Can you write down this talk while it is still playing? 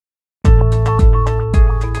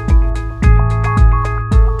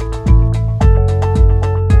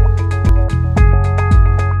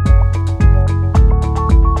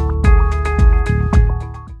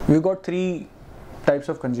we've got three types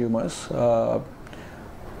of consumers.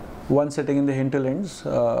 One sitting in the hinterlands,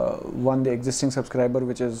 one the existing subscriber,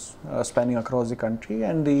 which is spanning across the country,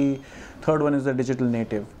 and the third one is the digital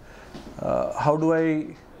native. How do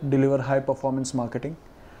I deliver high performance marketing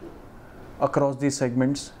across these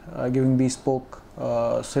segments, giving bespoke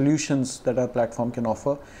solutions that our platform can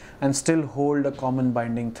offer, and still hold a common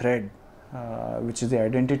binding thread, which is the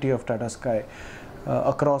identity of Tata Sky,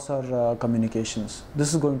 across our communications.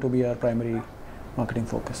 This is going to be our primary marketing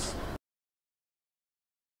focus.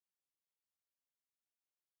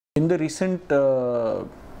 In the recent,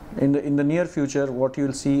 in the near future, what you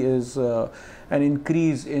will see is an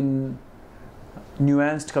increase in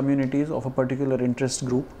nuanced communities of a particular interest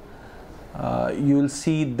group. You will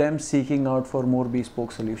see them seeking out for more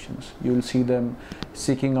bespoke solutions. You will see them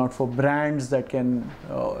seeking out for brands that can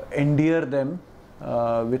endear them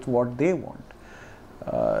with what they want.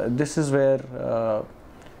 This is where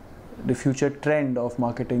the future trend of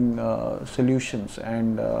marketing solutions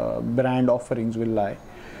and brand offerings will lie.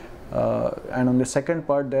 And on the second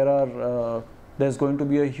part, there's going to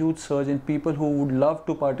be a huge surge in people who would love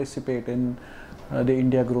to participate in the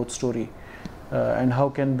India growth story. And how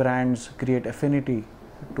can brands create affinity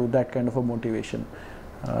to that kind of a motivation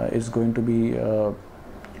is going to be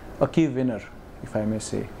a key winner, if I may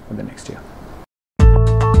say, for the next year.